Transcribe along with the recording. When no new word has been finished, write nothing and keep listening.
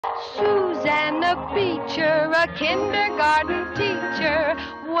Susanna Beecher, a kindergarten teacher,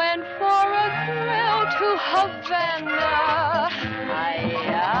 went for a thrill to Havana. Ay,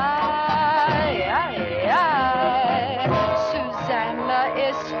 ay, ay, ay. Susanna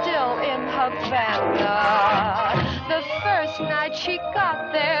is still in Havana. The first night she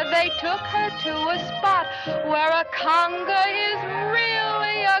got there, they took her to a spot where a conga is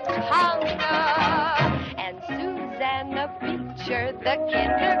really a conga. And Susanna Beecher, the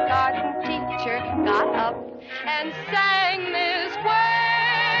kindergarten teacher, got up and sang this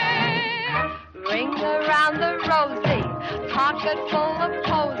way. Ring around the rosy, pocket full of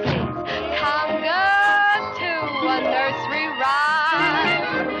posies, conga to a nursery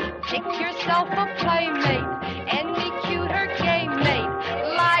rhyme. Pick yourself a playmate, any cuter game mate,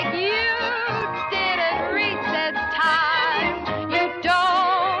 like you did at recess time. You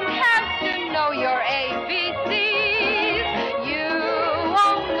don't have to know your ABCs. You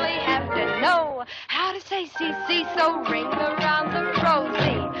only have to know how to say CC, so ring the